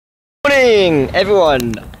morning,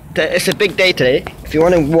 everyone. It's a big day today. If you're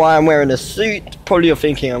wondering why I'm wearing a suit, probably you're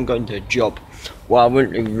thinking I'm going to a job. Well, I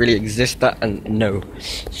wouldn't really exist that, and no.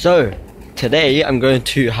 So today I'm going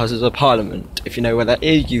to Houses of Parliament. If you know where that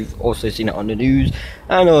is, you've also seen it on the news,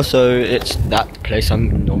 and also it's that place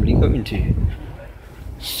I'm normally going to.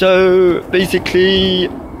 So basically,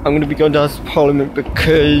 I'm going to be going to House of Parliament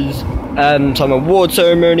because some award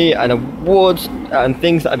ceremony and awards and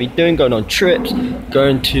things that I've been doing, going on trips,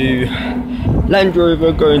 going to Land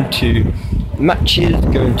Rover, going to matches,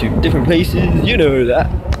 going to different places, you know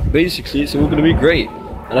that. Basically, it's all going to be great,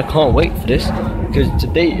 and I can't wait for this because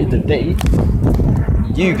today is the day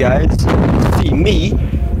you guys see me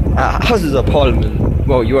at Houses of Parliament.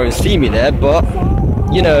 Well, you won't see me there, but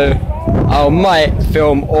you know, I might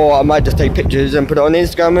film, or I might just take pictures and put it on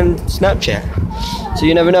Instagram and Snapchat, so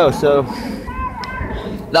you never know. So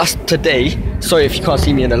that's today. Sorry if you can't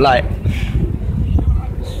see me in the light.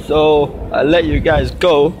 So I'll let you guys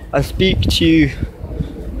go and speak to you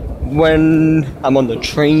when I'm on the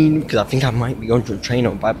train, because I think I might be going to a train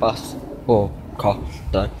or by bus or car,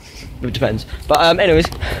 don't know. It depends. But anyways,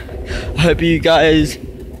 I hope you guys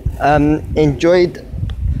enjoyed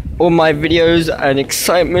all my videos and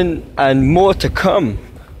excitement and more to come.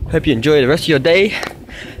 Hope you enjoy the rest of your day,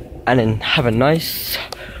 and then have a nice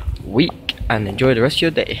week and enjoy the rest of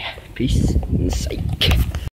your day. Peace and sake.